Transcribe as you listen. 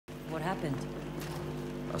What happened?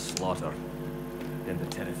 A slaughter. Then the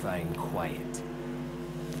terrifying quiet.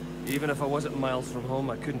 Even if I wasn't miles from home,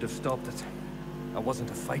 I couldn't have stopped it. I wasn't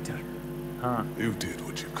a fighter. Huh. You did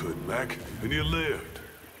what you could, Mac, and you lived.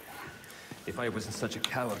 If I wasn't such a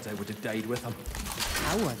coward, I would have died with him.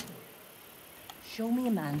 Coward? Show me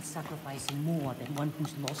a man sacrificing more than one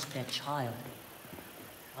who's lost their child.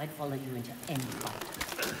 I'd follow you into any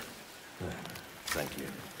fight. Thank you.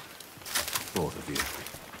 Both of you.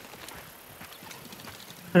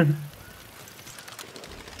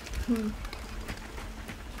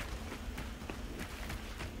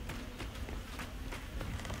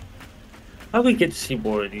 How do we get to see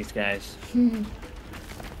more of these guys? I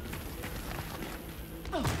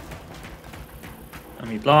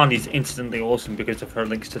mean, Blondie's instantly awesome because of her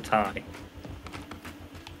links to Ty.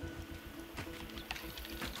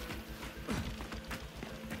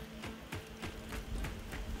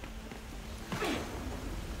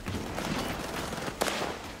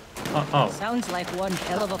 Oh. Sounds like one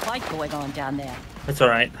hell of a fight going on down there. That's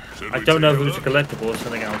alright. I don't know if it was a collectible or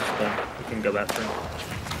something else, but we can go back through.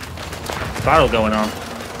 Battle going on.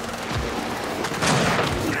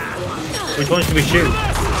 Which one should we shoot?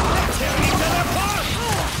 What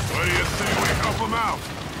do you say we help them out?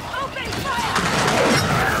 Open fire!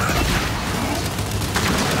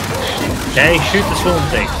 Okay, shoot the swarm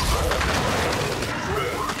thing.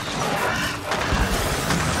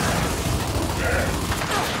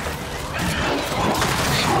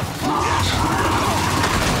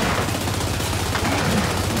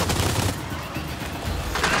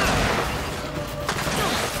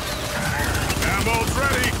 Ammo's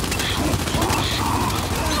ready.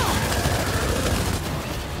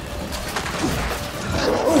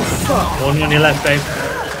 One on your left, babe.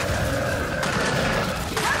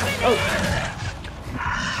 Oh.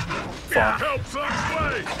 Fuck. Help's on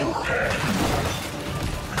way.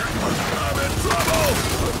 I'm in trouble.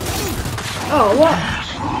 Oh, what?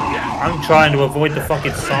 I'm trying to avoid the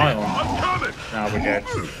fucking silent. I'm coming. Now we're dead.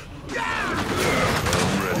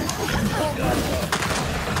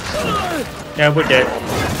 Yeah, we're dead.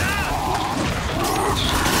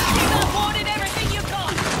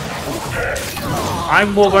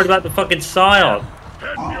 I'm more worried about the fucking silent.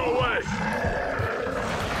 Heading your way.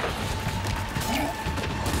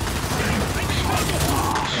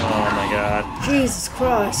 Oh my god. Jesus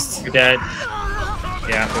Christ. We're dead.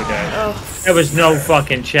 Yeah, we're dead. Oh, There was no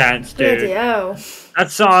fucking chance, bloody dude. hell.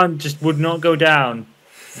 That song just would not go down.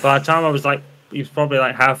 By the time I was like, he was probably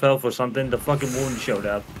like half health or something, the fucking wound showed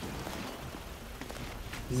up.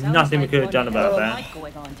 Nothing we could have done about that.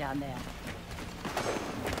 Going on down there.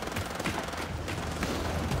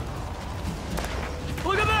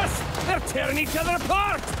 Look at this! They're tearing each other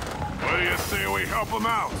apart! What do you say we help them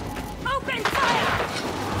out? Open fire!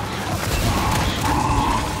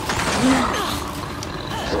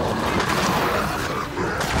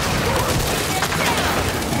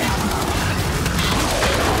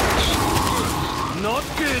 Not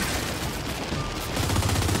good!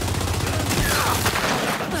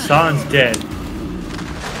 Son's dead.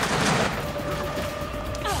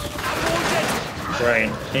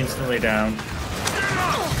 Brain instantly down. Get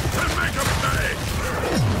up and make them pay.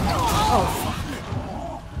 Oh,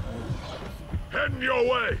 Heading your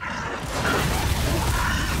way.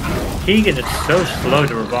 Keegan is so slow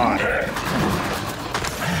to revive.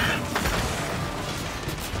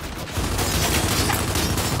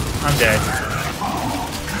 I'm dead.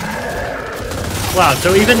 Wow,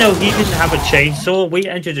 so even though he didn't have a chainsaw, we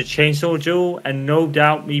entered a chainsaw duel, and no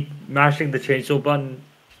doubt me mashing the chainsaw button,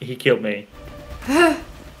 he killed me. The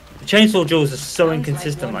chainsaw duels are so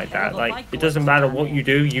inconsistent like that. Like, it doesn't matter what you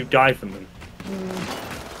do, you die from them.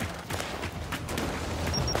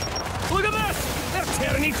 Look at this! They're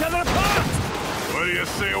tearing each other apart! What do you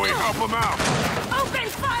say we help them out? Open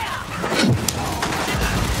fire!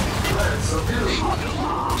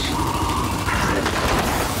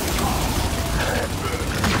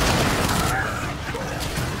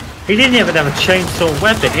 He didn't even have a chainsaw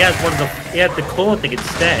weapon. He had one of the. He had the claw thing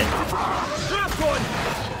instead. Trap one!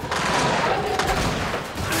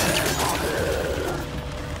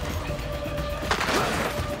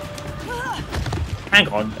 Hang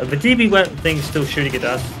on, are the DB weapon things still shooting at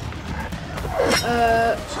us?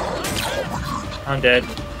 I'm dead.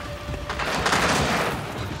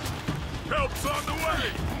 Help's on the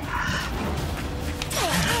way.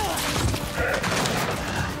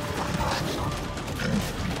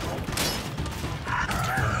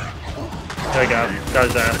 There we go.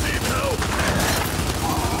 Goes there. Need help.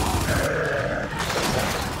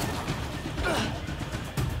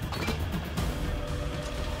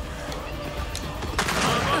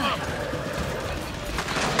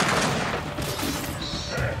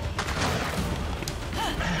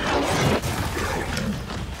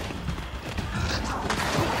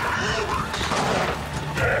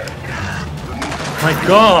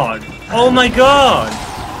 god! Oh my god!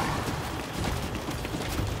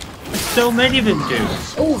 So many of them do.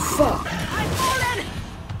 Oh fuck.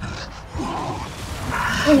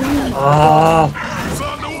 Oh, It's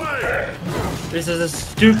on the way! this is a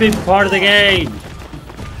stupid part of the game.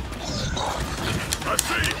 I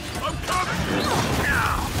see you! I'm coming!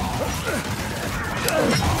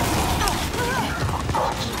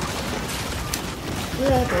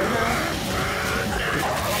 Where the hell?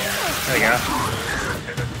 There we go.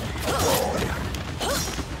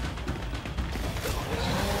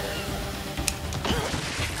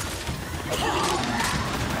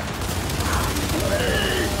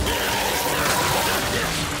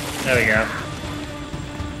 There we go.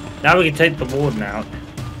 Now we can take the warden out.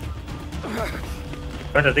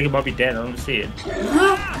 But I think it might be dead. I don't see it.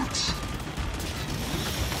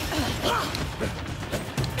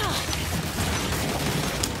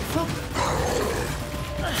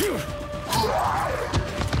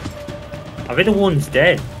 I think the warden's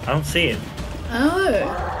dead. I don't see it.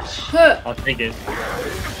 Oh. Huh. I'll take it.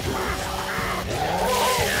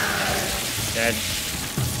 Dead.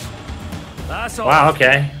 That's all. Wow,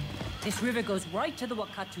 okay. This river goes right to the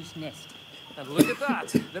Wakatu's nest. And look at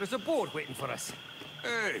that. There's a boat waiting for us.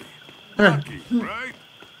 Hey, lucky, right?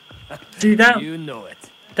 See that? You know it.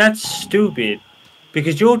 That's stupid.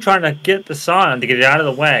 Because you're trying to get the Scion to get it out of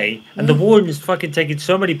the way, and the warden is fucking taking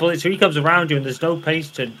so many bullets, so he comes around you and there's no pace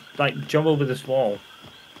to, like, jump over this wall.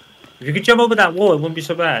 If you could jump over that wall, it wouldn't be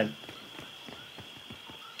so bad.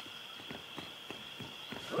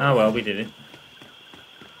 Oh well, we did it.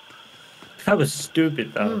 That was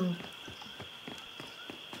stupid, though.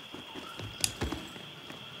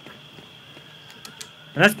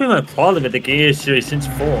 And that's been my problem with the Gears series since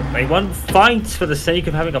 4. Like, one fights for the sake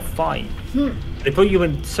of having a fight. They put you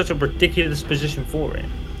in such a ridiculous position for it.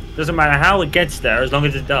 Doesn't matter how it gets there, as long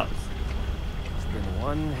as it does. It's been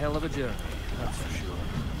one hell of a journey, that's for sure.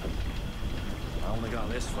 I only got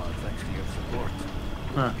this far thanks to your support.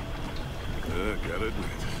 Huh. Yeah, gotta admit.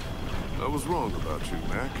 I was wrong about you,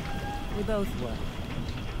 Mac. We both were.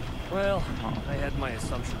 Well, I had my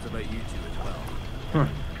assumptions about you two as well. Huh.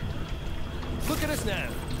 Look at us now.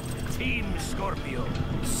 Team Scorpio,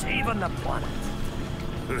 saving the planet.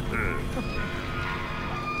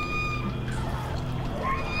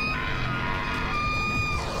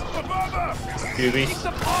 Above us! Scooby. Keep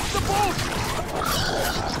them off the boat!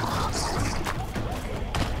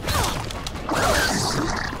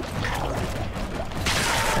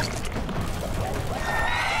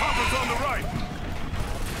 Hopper's on the right!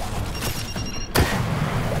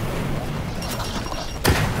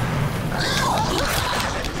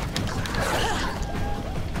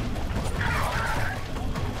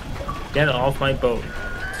 Get off my boat,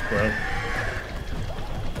 squirrel.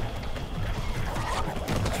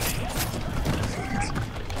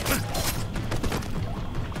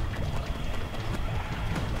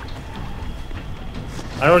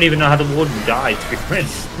 I don't even know how the warden died, to be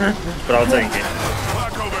honest. But I'll take it.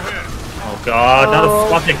 Clock overhead! Oh god, another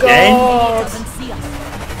fuck again? He God. doesn't see us.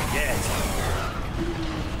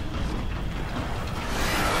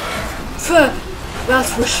 Phew.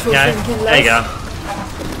 That's wishful Yeah, thinking, there you love. go.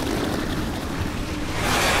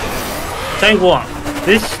 Tell you what,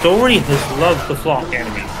 this story has loved the flock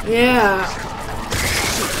enemies. Yeah.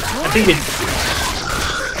 I think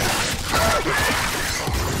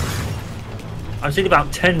I've seen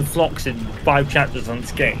about 10 flocks in 5 chapters on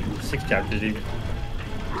this game. 6 chapters even.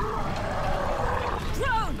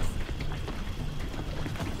 Drones!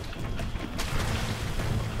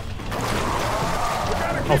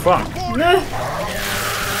 Oh fuck. No.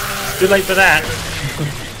 Too late for that.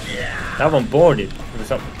 That one boarded. Or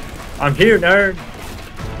something. I'm here, nerd.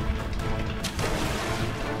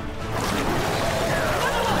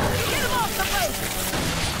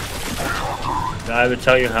 I would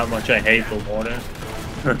tell you how much I hate the water.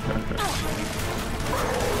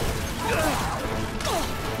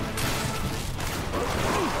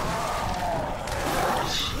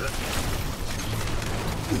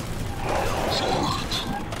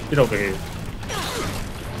 Get over here.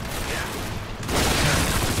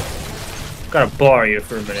 Gotta borrow you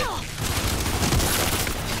for a minute.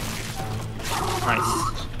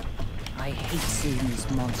 Nice. I hate seeing these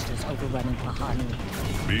monsters overrunning Pahanu.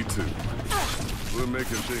 Me too. We're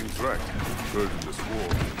making things right. Purging this war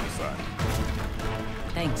from inside.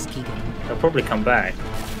 Thanks, Keegan. They'll probably come back.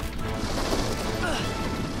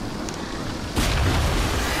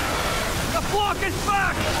 The flock is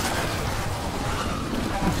back!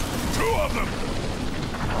 2 of them!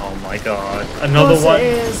 Oh my god. Another Of course one. it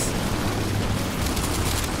is.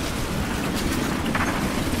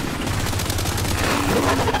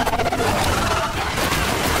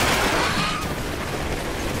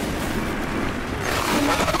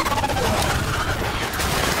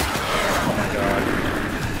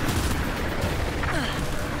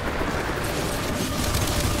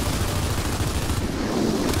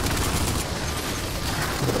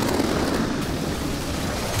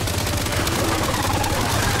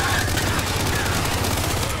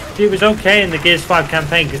 It was okay in the Gears 5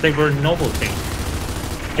 campaign because they were a novelty.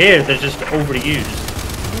 Here, they're just overused.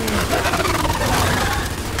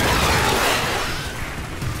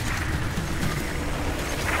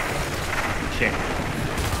 Shit.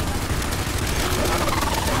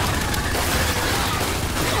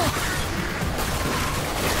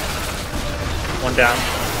 One down.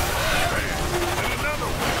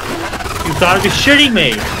 You gotta be shitting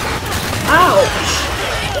me! Ouch!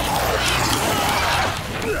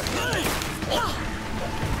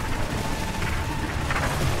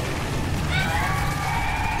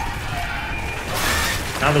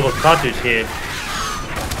 Now the Wakatu's here.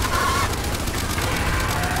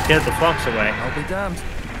 Get the fox away. I'll be damned.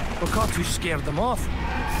 Wakatu scared them off.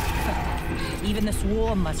 Even the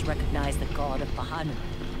swarm must recognize the god of Bahanu.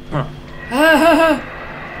 Huh.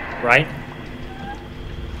 Right?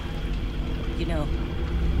 You know,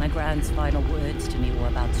 my grand's final words to me were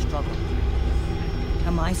about struggle.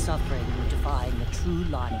 How my suffering would define the true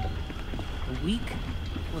line. The weak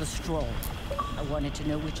or the strong. I wanted to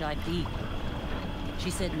know which I'd be. She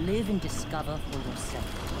said, live and discover for yourself.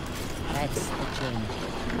 That's the journey.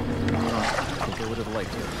 I think I would have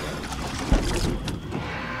liked it.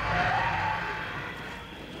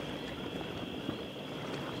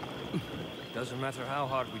 Doesn't matter how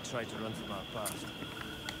hard we try to run from our past.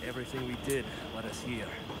 Everything we did led us here.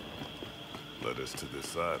 Led us to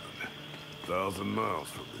this island. 1,000 miles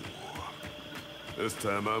from the war. This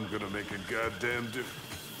time I'm gonna make a goddamn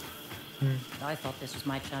difference. I thought this was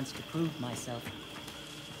my chance to prove myself.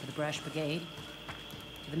 To the Brash Brigade.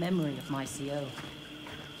 To the memory of my CO.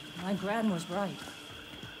 My gran was right.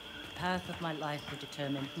 The path of my life would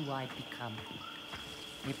determine who I'd become.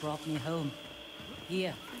 They brought me home.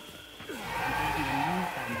 Here. And gave me a new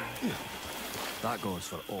family. That goes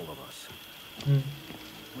for all of us.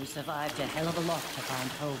 We survived a hell of a lot to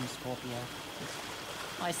find home, Scorpio.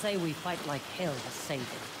 I say we fight like hell to save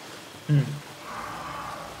it.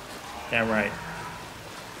 Yeah, right.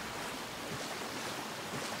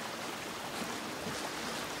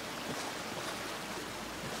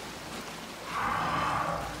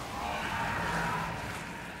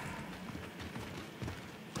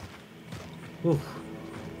 Oof.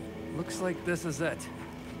 Looks like this is it.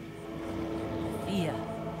 Fear.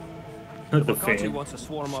 The Wakatu fear. wants to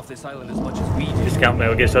swarm off this island as much as we do. Discount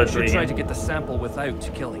Metal Gear Solid 3 Should try again. to get the sample without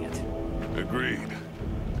killing it. Agreed.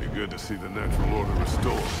 Be good to see the natural order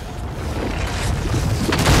restored.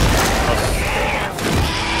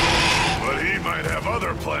 But he might have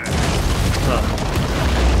other plans.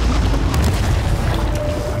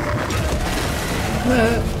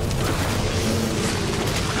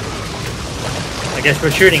 I guess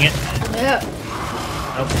we're shooting it. Yeah.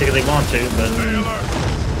 I don't particularly want to, but... Stay alert.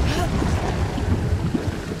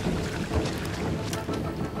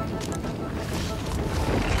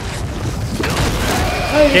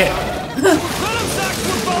 Shit.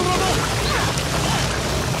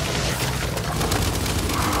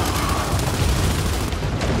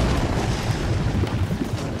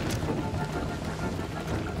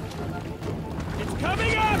 It's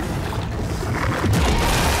coming up!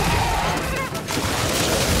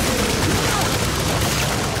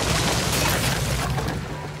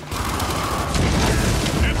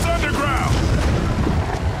 It's underground.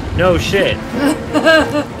 No shit.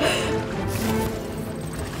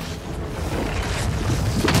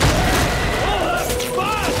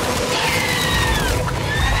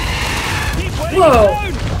 Whoa!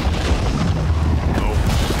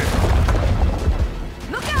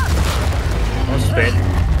 I'll spit.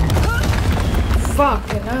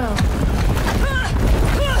 Fucking hell.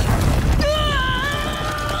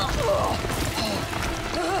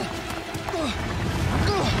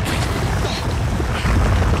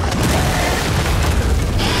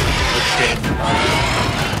 Shit.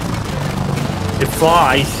 It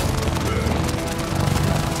flies.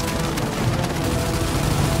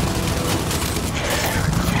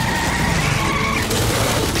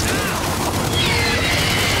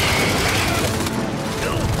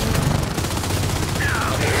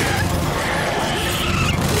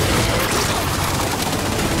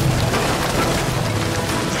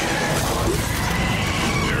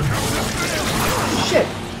 Shit.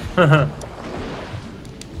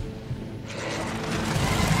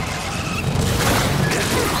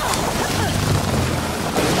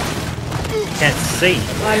 Can't see.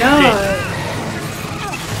 I know.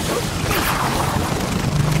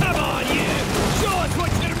 Come on, you! Show us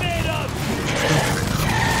what you're made of!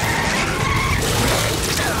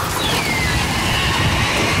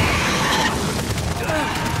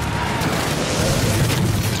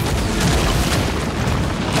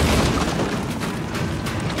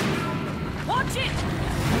 Watch it!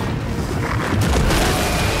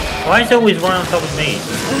 Why is he always right on top of me?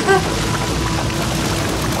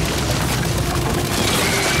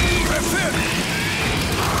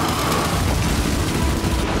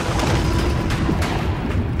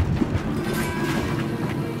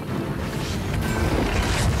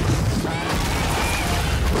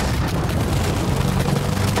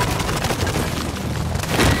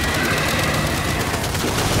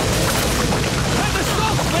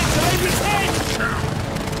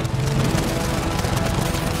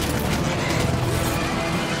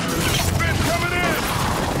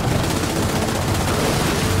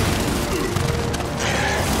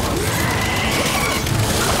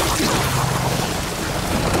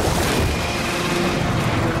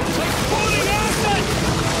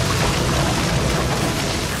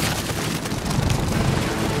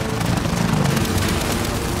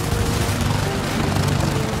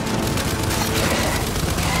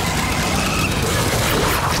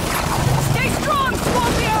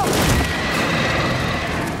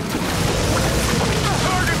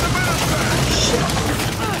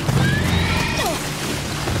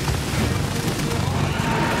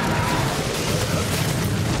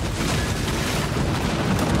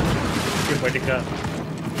 Way to go.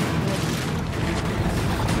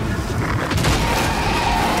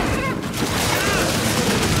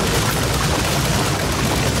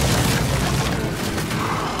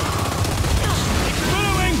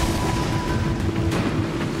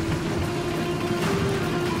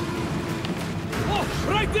 Oh,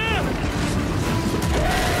 right there!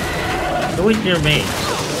 It's always near me.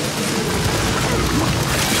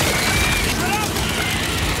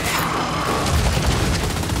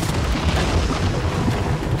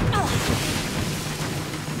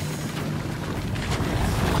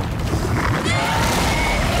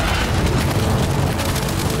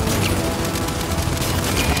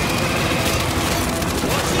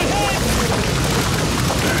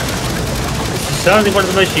 Certainly one of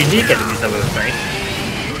the most unique enemies I've ever faced.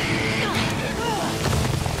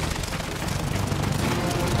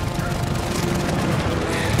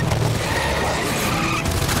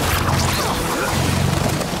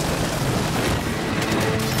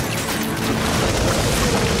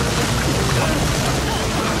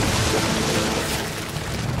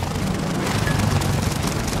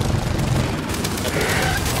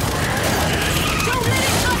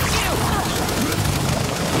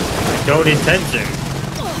 Don't intend to.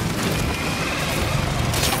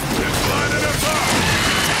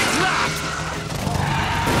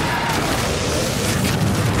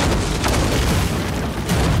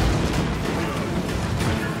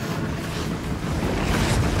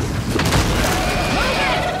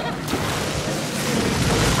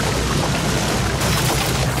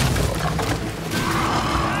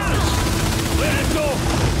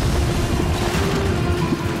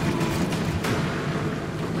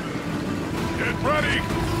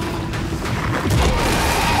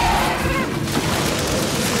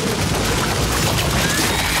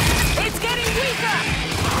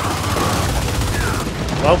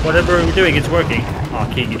 Well, whatever we're doing, it's working. Oh,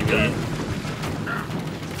 I can't get you idiot.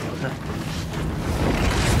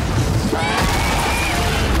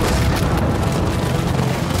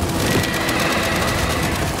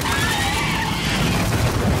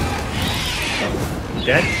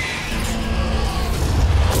 Dead?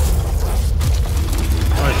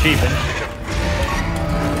 Oh, achievement.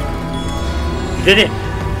 You did it!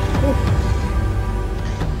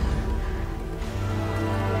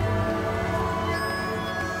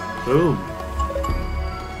 Boom.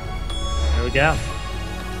 There we go.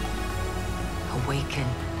 Awaken,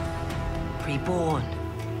 reborn,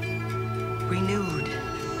 renewed,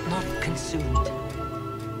 not consumed.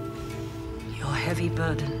 Your heavy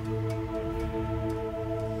burden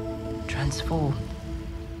transformed.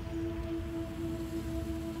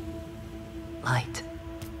 Light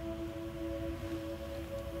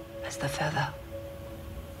as the feather.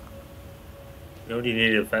 You only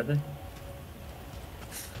needed a feather?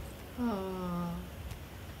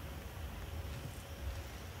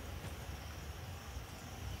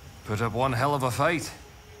 Put up one hell of a fight.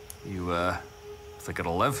 You, think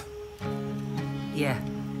it'll live? Yeah,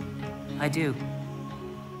 I do.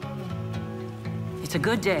 It's a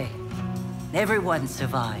good day. Everyone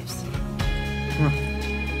survives.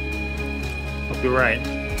 Hope you're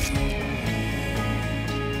right.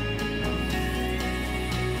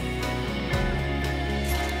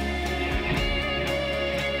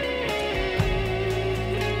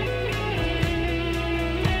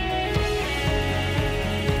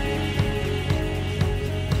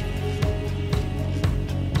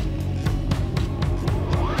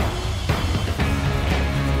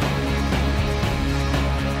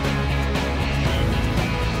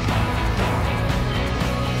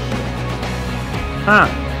 Huh.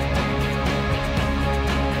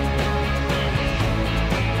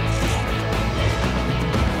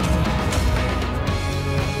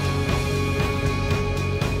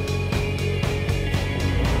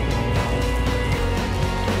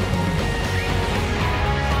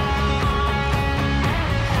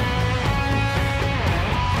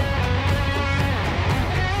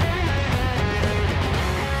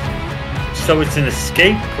 So it's an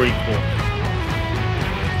escape prequel.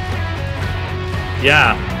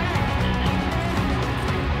 Yeah.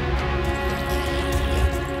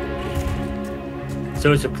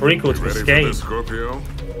 So it's a prequel to Ready for Escape. this, Scorpio?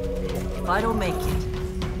 If I don't make it,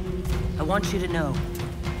 I want you to know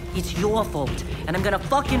it's your fault, and I'm gonna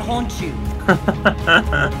fucking haunt you.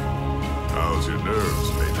 How's your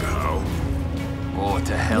nerves, Major Howe? Oh,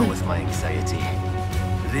 to hell with my anxiety.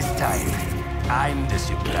 This time, I'm the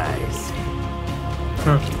surprise.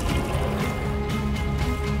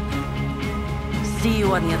 See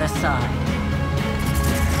you on the other side.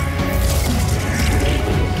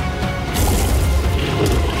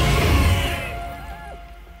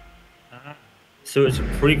 So it's a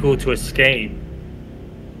prequel to Escape.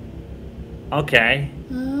 Okay.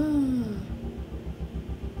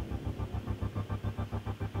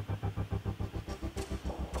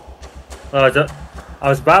 Well, I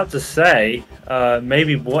was about to say,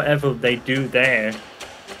 maybe whatever they do there,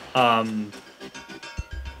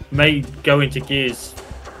 may go into Gears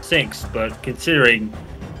 6, but considering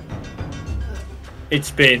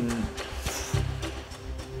it's been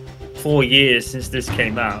 4 years since this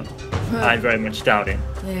came out, I very much doubt it.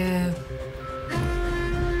 Yeah.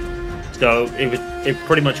 So it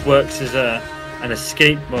pretty much works as an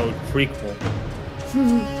escape mode prequel.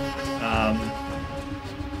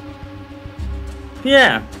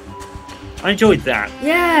 Yeah, I enjoyed that.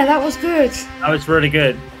 Yeah, that was good. That was really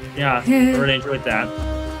good. Yeah, I really enjoyed that.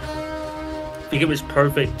 I think it was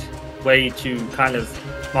perfect way to kind of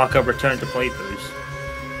mark up return to playthroughs.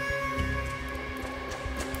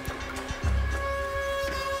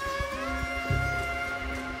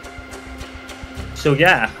 So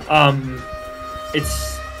yeah,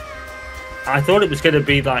 I thought it was going to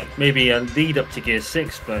be like maybe a lead up to Gear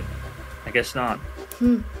 6, but I guess not.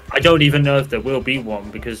 I don't even know if there will be one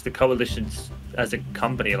because the Coalition's as a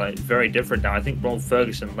company like very different now. I think Ron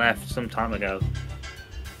Ferguson left some time ago,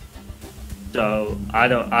 so I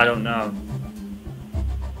don't know.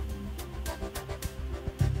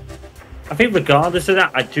 I think regardless of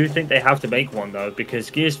that, I do think they have to make one though, because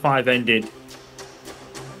Gears 5 ended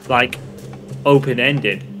like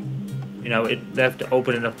open-ended. You know, it left it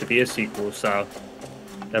open enough to be a sequel, so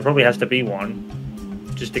there probably has to be one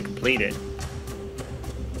just to complete it.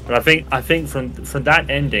 But I think from that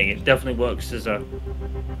ending, it definitely works as a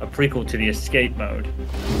prequel to the escape mode.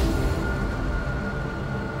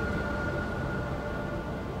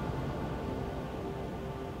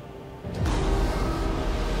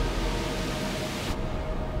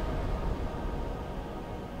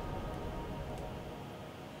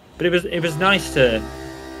 But it was nice to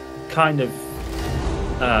kind of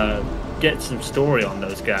get some story on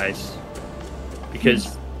those guys,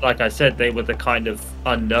 because like I said, they were the kind of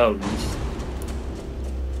unknowns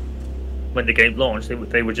when the game launched.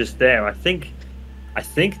 They were just there. I think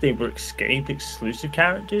they were Escape exclusive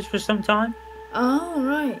characters for some time. Oh,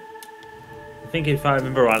 right. I think if I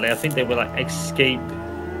remember rightly, I think they were like Escape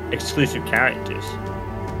exclusive characters.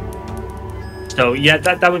 So yeah,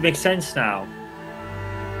 that would make sense now.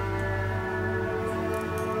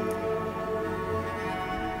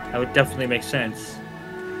 That would definitely make sense.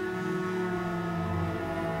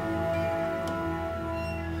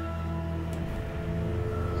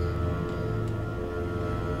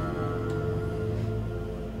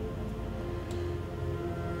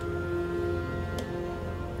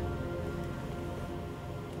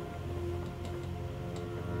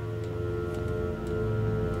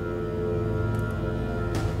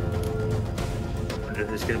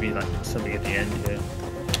 There's gonna be like something at the end here.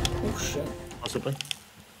 Oh shit. Possibly.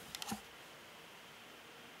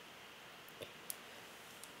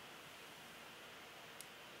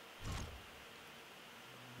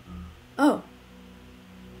 Oh.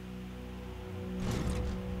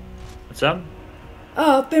 What's up?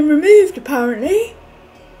 Oh, I've been removed apparently.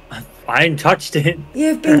 I ain't touched it.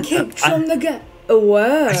 You've been kicked from the game. Oh,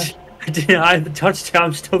 wow. I haven't touched it.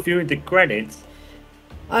 I'm still viewing the credits.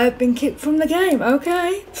 I've been kicked from the game.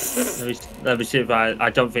 Okay. Let me see if I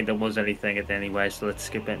don't think there was anything at the anyway, so let's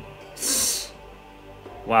skip it.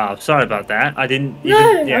 Wow, sorry about that. I didn't even,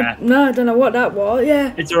 No, yeah. I don't know what that was.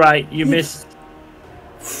 Yeah. It's alright, you missed.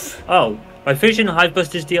 Oh, by finishing the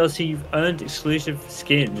Hivebusters DLC, you've earned exclusive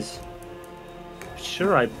skins.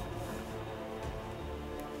 Sure,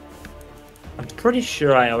 I'm pretty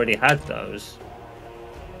sure I already had those.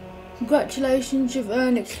 Congratulations, you've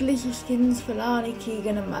earned exclusive skins for Lani,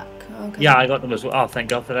 Keegan, and Mac. Okay. Yeah, I got them as well. Oh, thank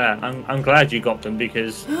God for that. I'm glad you got them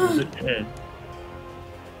because.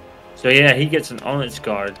 So yeah, he gets an Onyx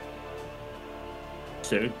card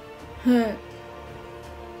soon. Huh.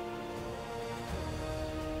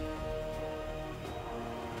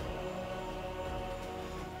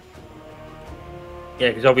 Yeah,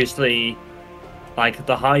 because obviously, like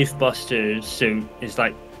the Hivebusters suit is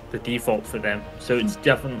like the default for them, so it's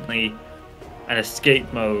definitely an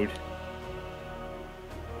escape mode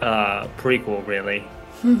prequel, really.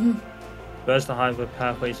 First, the Hive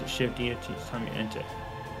pathways that shift you each time you enter.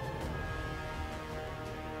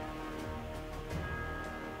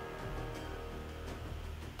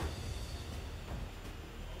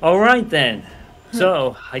 All right then.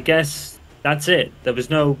 So I guess that's it. There was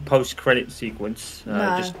no post-credit sequence.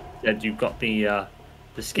 No. Just that you've got the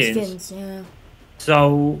skins. The skins, yeah.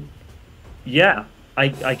 So yeah, I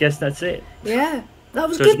guess that's it. Yeah, that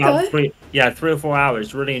was So it's good about though. 3 or 4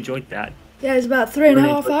 hours. Really enjoyed that. Yeah, it's about 3.5 Really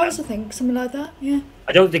enjoyed hours, that. I think, something like that. Yeah.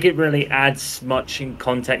 I don't think it really adds much in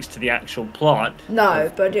context to the actual plot.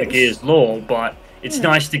 No, but The it was Gears lore, but it's Yeah.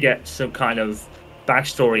 nice to get some kind of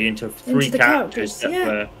backstory into three the characters that yeah.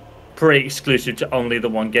 were pretty exclusive to only the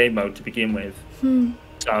one game mode to begin with.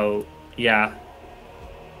 So yeah.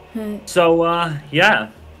 So yeah,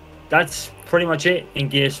 that's pretty much it in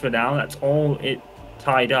Gears for now. That's all it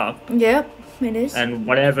tied up. Yep, it is. And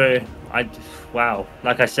whatever wow,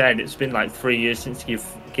 like I said, it's been like 3 years since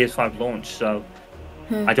Gears 5 launched, so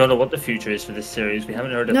I don't know what the future is for this series. We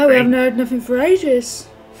haven't heard a No, we thing. haven't heard nothing for ages.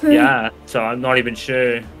 Yeah, so I'm not even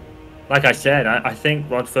sure. Like I said, I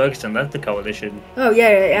think Rod Ferguson left the Coalition. Oh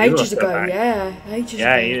yeah, You ages left it ago. back. Yeah, ages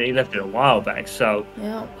Yeah, ago. he left it a while back, so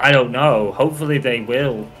Yeah. I don't know. Hopefully they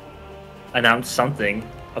will announce something.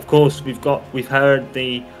 Of course, we've heard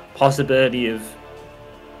the possibility of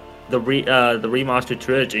the remastered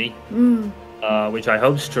trilogy, which I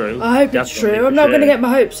hope's true. I hope it's Definitely, true. I'm for not going to sure. get my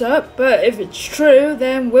hopes up, but if it's true,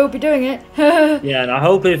 then we'll be doing it. Yeah, and I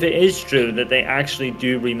hope if it is true that they actually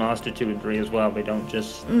do remaster 2 and 3 as well. They don't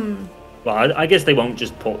just. Well, I guess they won't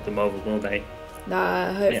just port them over, will they?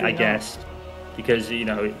 Nah, hopefully I not. guess, because it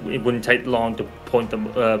wouldn't take long to port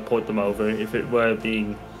them over if it were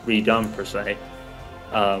being redone per se.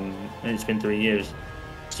 And it's been 3 years,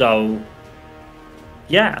 so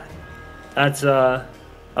yeah, that's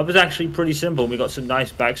that was actually pretty simple. We got some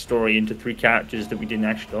nice backstory into 3 characters that we didn't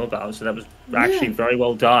actually know about, so that was actually very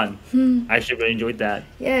well done. I actually really enjoyed that.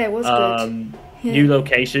 Yeah, it was good. Yeah. New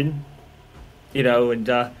location, and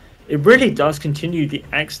it really does continue the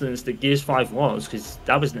excellence that Gears 5 was, because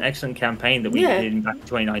that was an excellent campaign that we Yeah. did back in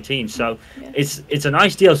 2019. So Yeah. it's a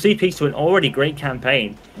nice DLC piece to an already great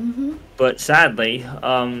campaign. But sadly,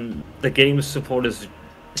 the game's support has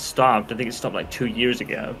stopped. I think it stopped like 2 years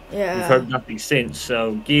ago. Yeah. We've heard nothing since.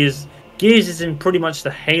 So Gears is in pretty much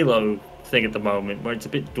the Halo thing at the moment, where it's a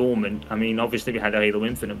bit dormant. I mean, obviously we had Halo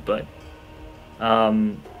Infinite, but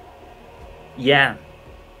yeah.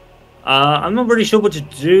 I'm not really sure what to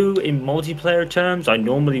do in multiplayer terms. I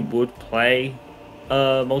normally would play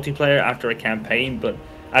multiplayer after a campaign, but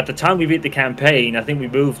at the time we beat the campaign, I think we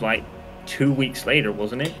moved like 2 weeks later,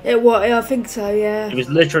 wasn't it? I think so, yeah. It was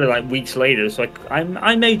literally like weeks later, so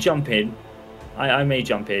I may jump in. I may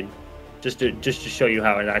jump in just to show you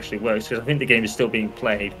how it actually works, because I think the game is still being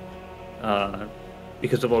played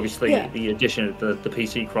because of obviously the addition of the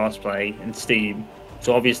PC crossplay and Steam.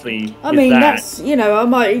 So obviously, I with mean, that, that's, I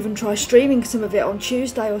might even try streaming some of it on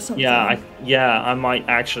Tuesday or something. I might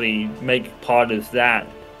actually make part of that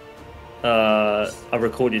a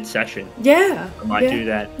recorded session. Yeah. I might do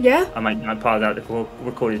that. Yeah. I might part of that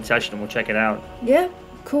recorded session, and we'll check it out. Yeah.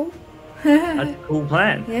 Cool. That's a cool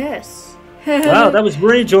plan. Yes. Wow, that was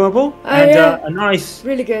really enjoyable, and yeah. a nice,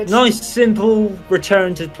 Really good. nice, simple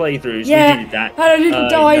return to playthroughs. Yeah. We needed that. And I didn't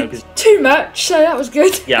die 'cause- too much, so that was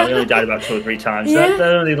good. yeah, we only died about 2 or 3 times. Yeah.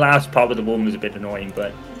 That only last part with the woman was a bit annoying,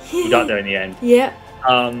 but we got there in the end. Yeah.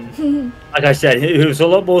 Like I said, it was a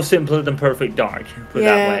lot more simpler than Perfect Dark, put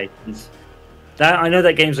Yeah. that way. I know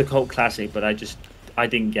that game's a cult classic, but I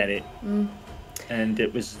didn't get it. And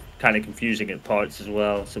it was kind of confusing at parts as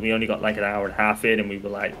well. So we only got like an hour and a half in, and we were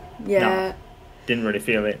like, Yeah. nah, didn't really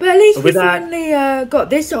feel it. But at least we with that, finally got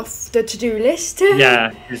this off the to-do list.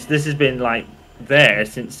 yeah, this has been like there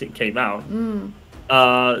since it came out.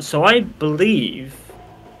 So I believe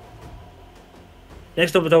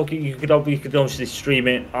next up, you could obviously stream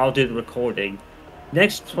it. I'll do the recording.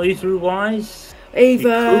 Next playthrough wise, we could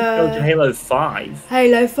go to Either Halo 5.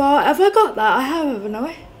 Halo 5. Have I got that? I have, haven't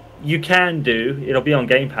I? you can do. It'll be on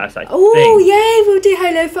Game Pass, I Oh think. yeah, we'll do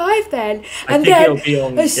Halo 5 then. I And think then it'll be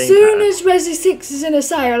on as Game soon Pass. as Resi 6 is in a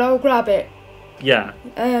sale, I'll grab it. Yeah.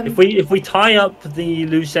 Um, If we tie up the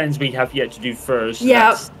loose ends we have yet to do first, Yeah.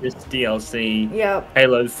 that's this DLC, yeah.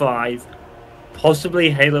 Halo 5, possibly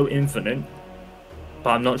Halo Infinite, but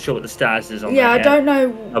I'm not sure what the status is on Yeah, I that yet. don't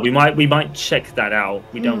know. We might check that out.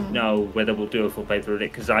 We don't know whether we'll do a full playthrough of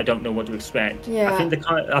it because I don't know what to expect. Yeah.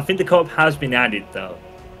 I think the co-op has been added though.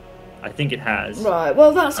 I think it has. Right,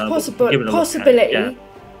 well that's a We'll give it a look at it, possibility. yeah.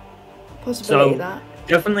 Possibility So, of that.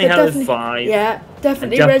 Definitely But Halo definitely- 5. Yeah,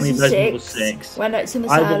 definitely, definitely Resi Resident Evil 6. 6. When it's in the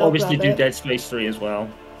I sale, will I'll obviously grab do it. Dead Space 3 as well.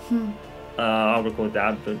 I'll record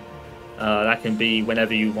that, but that can be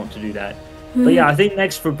whenever you want to do that. But yeah, I think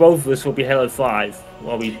next for both of us will be Halo 5,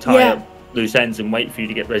 while we tie Yeah. up loose ends and wait for you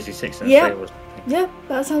to get Resi 6 and Yeah. sale. Yeah,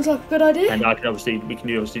 that sounds like a good idea. And we can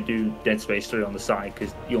obviously do Dead Space 3 on the side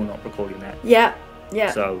because you're not recording that. Yeah,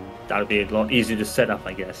 yeah. So that would be a lot easier to set up,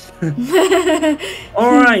 I guess.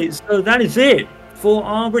 Alright, so that is it for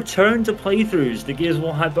our return to playthroughs, the Gears of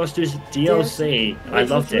War Hivebusters DLC. I Which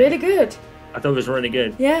loved was it. really good. I thought it was really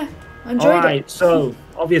good. Yeah, I enjoyed Alright, it. so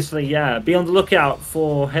obviously, yeah, be on the lookout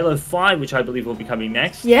for Halo 5, which I believe will be coming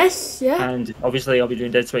next. Yes, yeah, And obviously, I'll be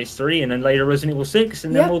doing Dead Space 3 and then later Resident Evil 6,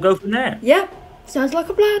 and then Yep. we'll go from there. yeah. Sounds like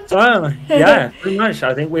a plan. So, yeah, pretty much.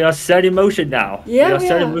 I think we are set in motion now. Yeah, we are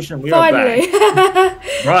set in motion. We Finally. are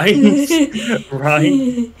back. Right.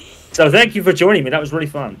 Right. So, thank you for joining me. That was really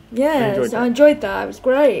fun. Yes, that. I enjoyed that. It was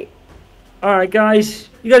great. Alright, guys.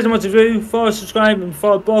 You guys know what to do. Follow, subscribe, and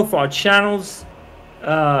follow both our channels.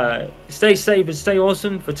 Stay safe and stay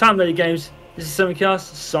awesome. For Time Lady Games, this is Simon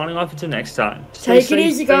Cast, signing off until next time. Stay Take it safe,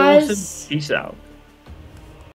 easy, stay awesome. guys. Peace out.